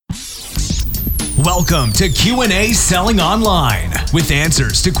Welcome to Q&A Selling Online, with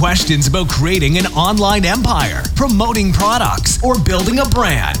answers to questions about creating an online empire, promoting products, or building a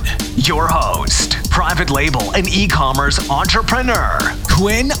brand. Your host, private label and e-commerce entrepreneur,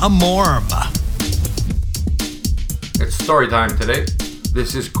 Quinn Amorm. It's story time today.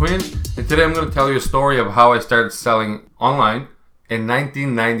 This is Quinn, and today I'm going to tell you a story of how I started selling online in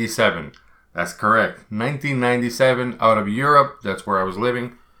 1997. That's correct. 1997, out of Europe. That's where I was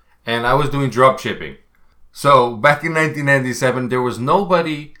living. And I was doing drop shipping. So back in 1997, there was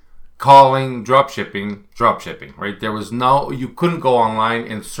nobody calling drop shipping, right? You couldn't go online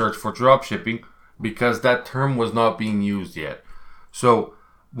and search for drop shipping because that term was not being used yet. So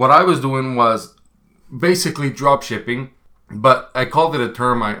what I was doing was basically drop shipping, but I called it a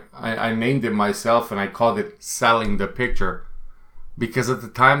term, I named it myself, and I called it selling the picture. Because at the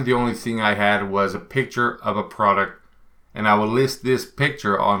time, the only thing I had was a picture of a product, and I would list this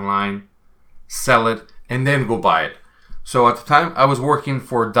picture online, sell it, and then go buy it. So at the time, I was working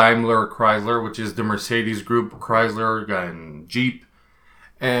for Daimler Chrysler, which is the Mercedes group, Chrysler and Jeep.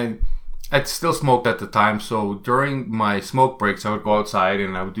 And I still smoked at the time, so during my smoke breaks, I would go outside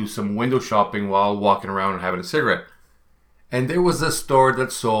and I would do some window shopping while walking around and having a cigarette. And there was a store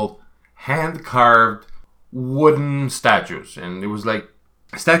that sold hand-carved wooden statues. And it was like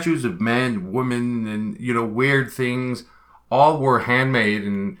statues of men, women, and, weird things. All were handmade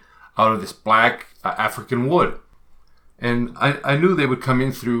and out of this black African wood. And I knew they would come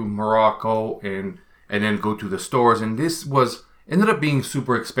in through Morocco and then go to the stores. And this ended up being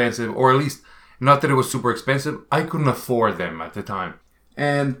super expensive, or at least not that it was super expensive. I couldn't afford them at the time.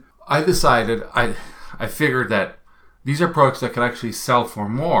 And I decided, I figured that these are products that could actually sell for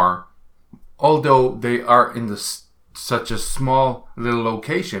more, although they are in such a small little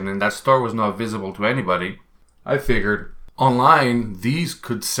location and that store was not visible to anybody. I figured online, these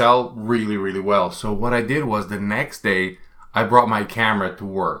could sell really, really well. So what I did was the next day, I brought my camera to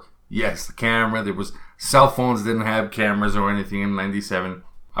work. Yes, the camera. There was cell phones didn't have cameras or anything in 97.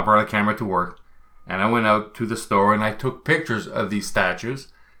 I brought a camera to work and I went out to the store and I took pictures of these statues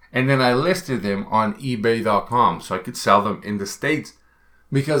and then I listed them on eBay.com so I could sell them in the States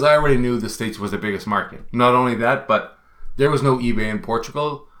because I already knew the States was the biggest market. Not only that, but there was no eBay in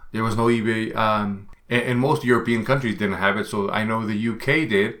Portugal. There was no eBay and most European countries didn't have it, so I know the UK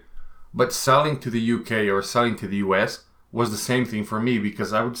did. But selling to the UK or selling to the US was the same thing for me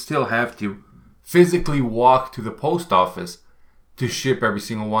because I would still have to physically walk to the post office to ship every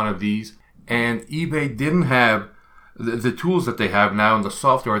single one of these. And eBay didn't have the tools that they have now in the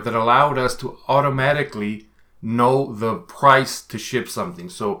software that allowed us to automatically know the price to ship something.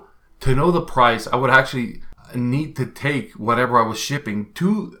 So to know the price, I would actually need to take whatever I was shipping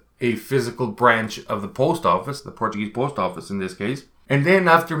to a physical branch of the post office, the Portuguese post office in this case. And then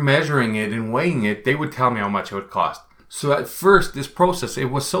after measuring it and weighing it, they would tell me how much it would cost. So at first, this process,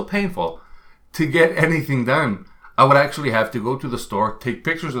 it was so painful to get anything done. I would actually have to go to the store, take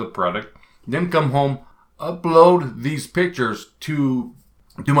pictures of the product, then come home, upload these pictures to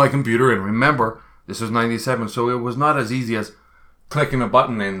my computer. And remember, this was 97, so it was not as easy as clicking a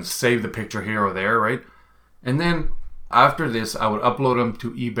button and save the picture here or there, right? And then after this, I would upload them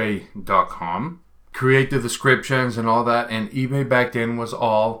to eBay.com, create the descriptions and all that. And eBay back then was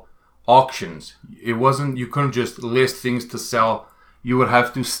all auctions. It wasn't, you couldn't just list things to sell. You would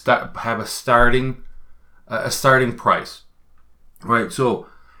have to have a starting price, right? So,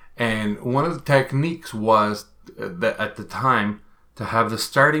 and one of the techniques was that at the time to have the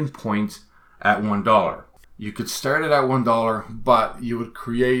starting points at $1. You could start it at $1, but you would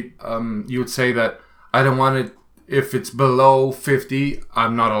create, you would say that I don't want it. If it's below 50,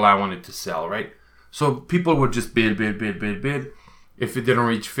 I'm not allowing it to sell, right? So people would just bid. If it didn't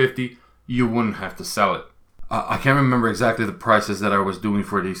reach 50, you wouldn't have to sell it. I can't remember exactly the prices that I was doing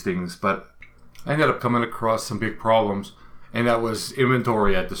for these things, but I ended up coming across some big problems, and that was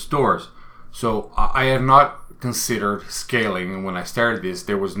inventory at the stores. So I had not considered scaling. When I started this,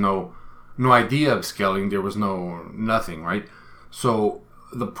 there was no idea of scaling. There was nothing, right? So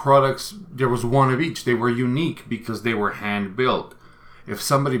the products, there was one of each. They were unique because they were hand built. If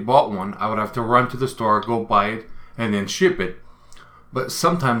somebody bought one, I would have to run to the store, go buy it, and then ship it. But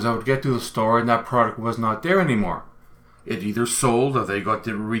sometimes I would get to the store and that product was not there anymore. It either sold or they got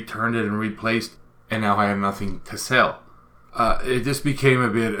to return it and replaced, and now I had nothing to sell. It just became a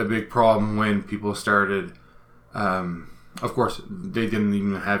big problem when people started. Of course, they didn't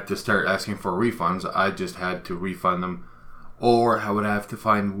even have to start asking for refunds. I just had to refund them, or I would have to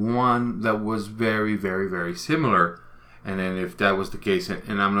find one that was very, very, very similar. And then if that was the case,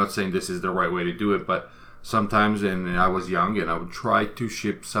 and I'm not saying this is the right way to do it, but sometimes, and I was young, and I would try to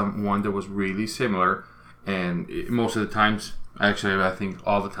ship one that was really similar, and most of the times, actually, I think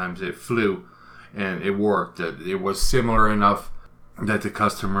all the times it flew, and it worked. It was similar enough that the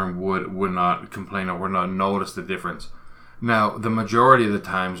customer would not complain or would not notice the difference. Now, the majority of the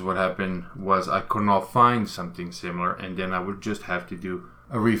times what happened was I could not find something similar, and then I would just have to do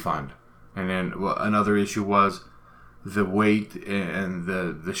a refund. And then another issue was the weight and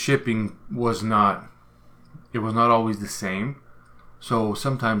the shipping was not always the same. So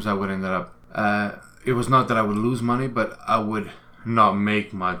sometimes I would end up, it was not that I would lose money, but I would not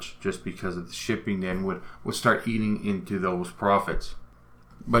make much just because of the shipping then would start eating into those profits.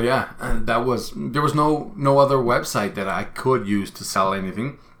 But yeah, there was no other website that I could use to sell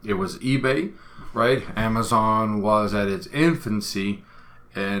anything. It was eBay, right? Amazon was at its infancy,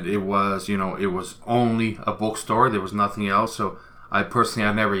 and it was only a bookstore. There was nothing else. So I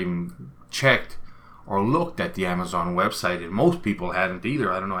never even checked or looked at the Amazon website, and most people hadn't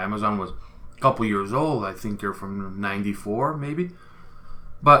either. I don't know. Amazon was a couple years old. I think they're from '94 maybe,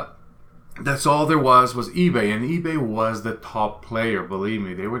 but that's all there was eBay, and eBay was the top player. Believe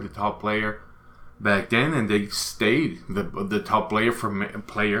me, they were the top player back then, and they stayed the top player for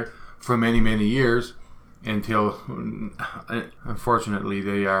many years until, unfortunately,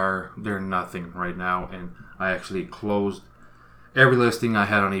 they're nothing right now. And I actually closed every listing I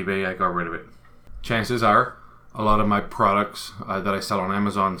had on eBay. I got rid of it. Chances are a lot of my products that I sell on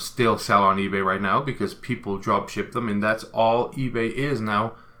Amazon still sell on eBay right now because people drop ship them, and that's all eBay is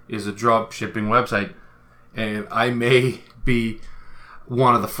now. Is a drop shipping website, and I may be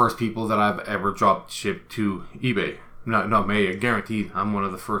one of the first people that I've ever drop shipped to eBay. Not may, guaranteed. I'm one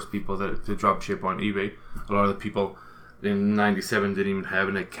of the first people to drop ship on eBay. A lot of the people in '97 didn't even have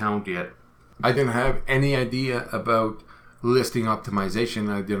an account yet. I didn't have any idea about listing optimization.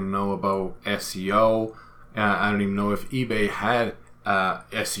 I didn't know about SEO. I don't even know if eBay had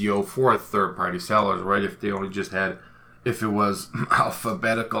SEO for third-party sellers, right? If they only just had. If it was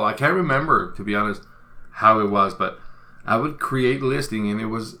alphabetical, I can't remember, to be honest, how it was, but I would create listing, and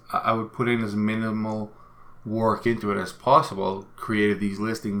I would put in as minimal work into it as possible. Created these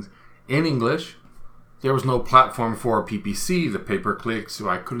listings in English. There was no platform for PPC, the pay-per-click, so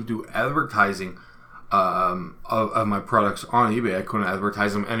I couldn't do advertising of my products on eBay. I couldn't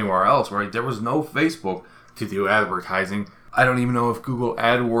advertise them anywhere else, right? There was no Facebook to do advertising. I don't even know if Google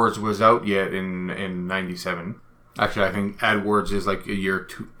AdWords was out yet in '97. Actually, I think AdWords is like a year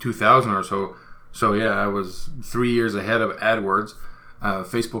 2000 or so. So yeah, I was 3 years ahead of AdWords.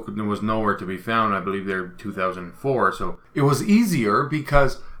 Facebook was nowhere to be found. I believe they're 2004. So it was easier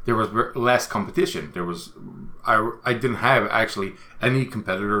because there was less competition. I didn't have actually any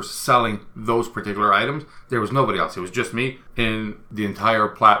competitors selling those particular items. There was nobody else. It was just me in the entire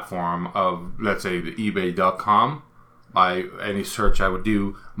platform of, let's say, the eBay.com. By any search I would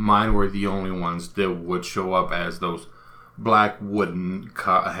do, mine were the only ones that would show up as those black wooden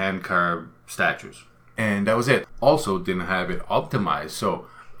hand-carved statues. And that was it. Also didn't have it optimized, so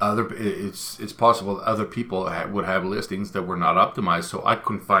it's possible that other people would have listings that were not optimized, so I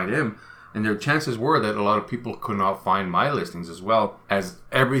couldn't find them. And their chances were that a lot of people could not find my listings as well, as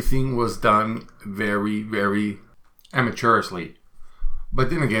everything was done very, very amateurishly. But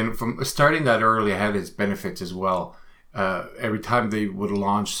then again, from starting that early, I had its benefits as well. Every time they would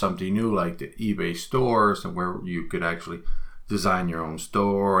launch something new, like the eBay stores, and where you could actually design your own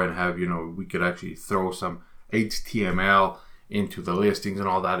store and have, we could actually throw some HTML into the listings and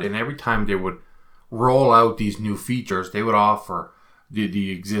all that. And every time they would roll out these new features, they would offer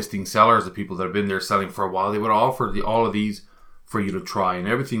the existing sellers, the people that have been there selling for a while, they would offer all of these for you to try. And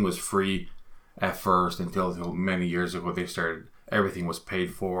everything was free at first until many years ago they started. Everything was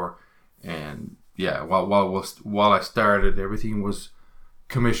paid for, and yeah, while I started, everything was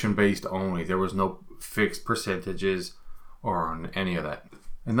commission based only. There was no fixed percentages or on any of that.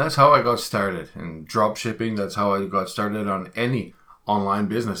 And that's how I got started in drop shipping. That's how I got started on any online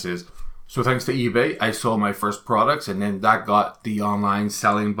businesses. So thanks to eBay, I sold my first products, and then that got the online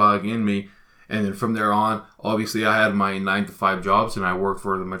selling bug in me. And then from there on, obviously I had my 9-to-5 jobs, and I worked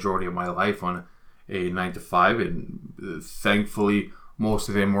for the majority of my life on a 9-to-5, and thankfully most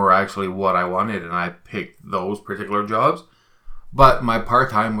of them were actually what I wanted, and I picked those particular jobs. But my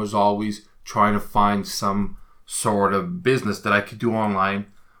part-time was always trying to find some sort of business that I could do online,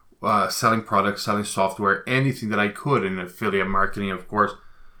 selling products, selling software, anything that I could, in affiliate marketing, of course.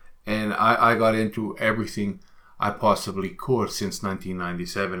 And I got into everything I possibly could since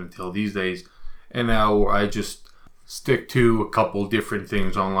 1997 until these days. And now I just stick to a couple different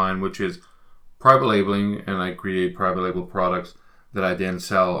things online, which is private labeling, and I create private label products that I then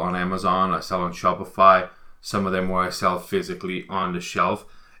sell on Amazon. I sell on Shopify. Some of them where I sell physically on the shelf.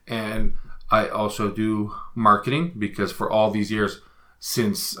 And I also do marketing, because for all these years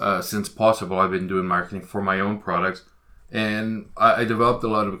since Possible, I've been doing marketing for my own products. And I developed a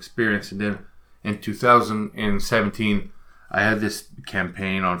lot of experience. And then in 2017, I had this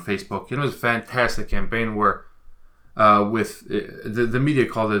campaign on Facebook. It was a fantastic campaign where with the media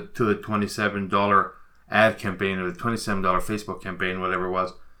called it to the $27 ad campaign, or the $27 Facebook campaign, whatever it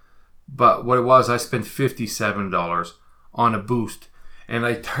was. But what it was, I spent $57 on a boost, and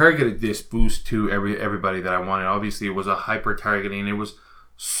I targeted this boost to everybody that I wanted. Obviously, it was a hyper targeting. It was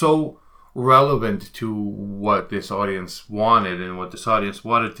so relevant to what this audience wanted and what this audience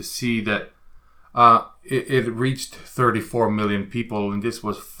wanted to see that it reached 34 million people, and this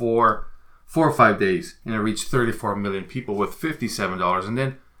was 4 or 5 days, and it reached 34 million people with $57, and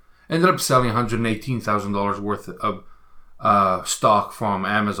then ended up selling $118,000 worth of stock from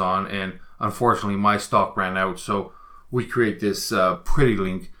Amazon. And unfortunately, my stock ran out, so we create this pretty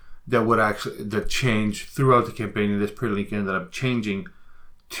link that changed throughout the campaign, and this pretty link ended up changing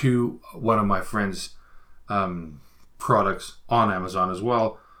to one of my friend's products on Amazon as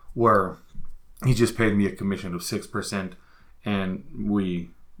well, where he just paid me a commission of 6%, and we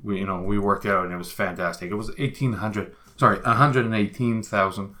worked it out, and it was fantastic. It was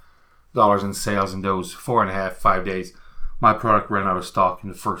 $118,000 in sales in those 4.5-5 days. My product ran out of stock in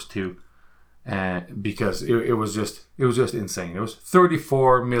the first 2, and because it was just insane. It was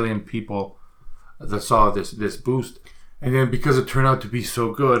 34 million people that saw this boost, and then because it turned out to be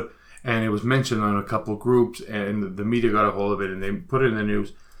so good, and it was mentioned on a couple of groups, and the media got a hold of it, and they put it in the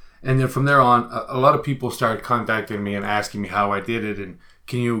news, and then from there on, a lot of people started contacting me and asking me how I did it, and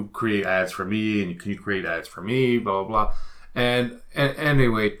can you create ads for me, and can you create ads for me, blah blah blah, and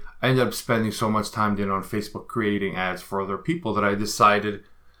anyway, I ended up spending so much time then on Facebook creating ads for other people that I decided,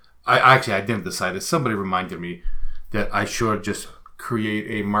 I didn't decide it. Somebody reminded me that I should just create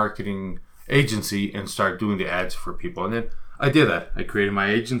a marketing agency and start doing the ads for people. And then I did that. I created my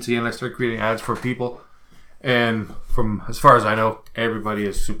agency and I started creating ads for people. And from as far as I know, everybody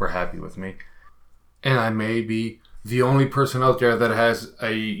is super happy with me. And I may be the only person out there that has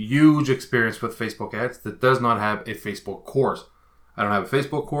a huge experience with Facebook ads that does not have a Facebook course. I don't have a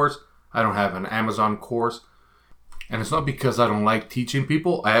Facebook course. I don't have an Amazon course. And it's not because I don't like teaching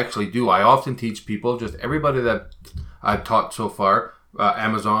people. I actually do. I often teach people, just everybody that I've taught so far,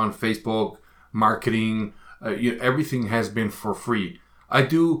 Amazon, Facebook, marketing, everything has been for free. I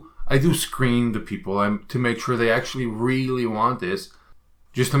do screen the people to make sure they actually really want this,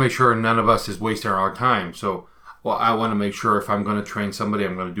 just to make sure none of us is wasting our time. So, I want to make sure if I'm going to train somebody,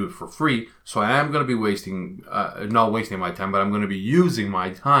 I'm going to do it for free. So I am going to be not wasting my time, but I'm going to be using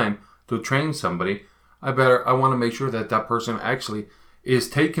my time to train somebody. I want to make sure that person actually is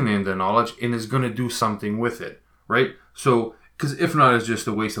taking in the knowledge and is going to do something with it, right? So, because if not, it's just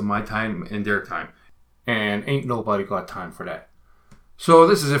a waste of my time and their time. And ain't nobody got time for that. So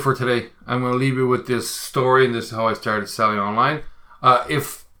this is it for today. I'm going to leave you with this story, and this is how I started selling online.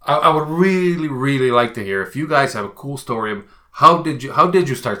 I would really, really like to hear if you guys have a cool story of how did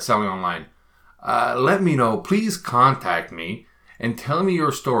you start selling online. Let me know. Please contact me and tell me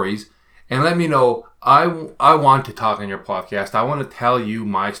your stories, and let me know. I want to talk on your podcast. I want to tell you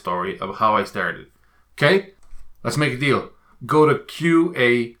my story of how I started. Okay? Let's make a deal. Go to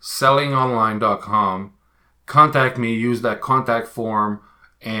QASellingOnline.com. Contact me. Use that contact form,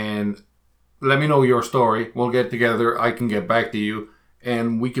 and let me know your story. We'll get together. I can get back to you,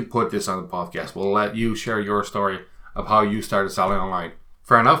 and we can put this on the podcast. We'll let you share your story of how you started selling online.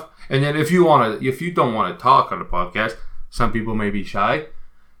 Fair enough? And then if you don't want to talk on the podcast, some people may be shy,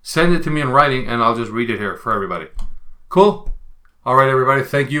 send it to me in writing, and I'll just read it here for everybody. Cool? All right, everybody.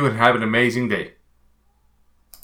 Thank you, and have an amazing day.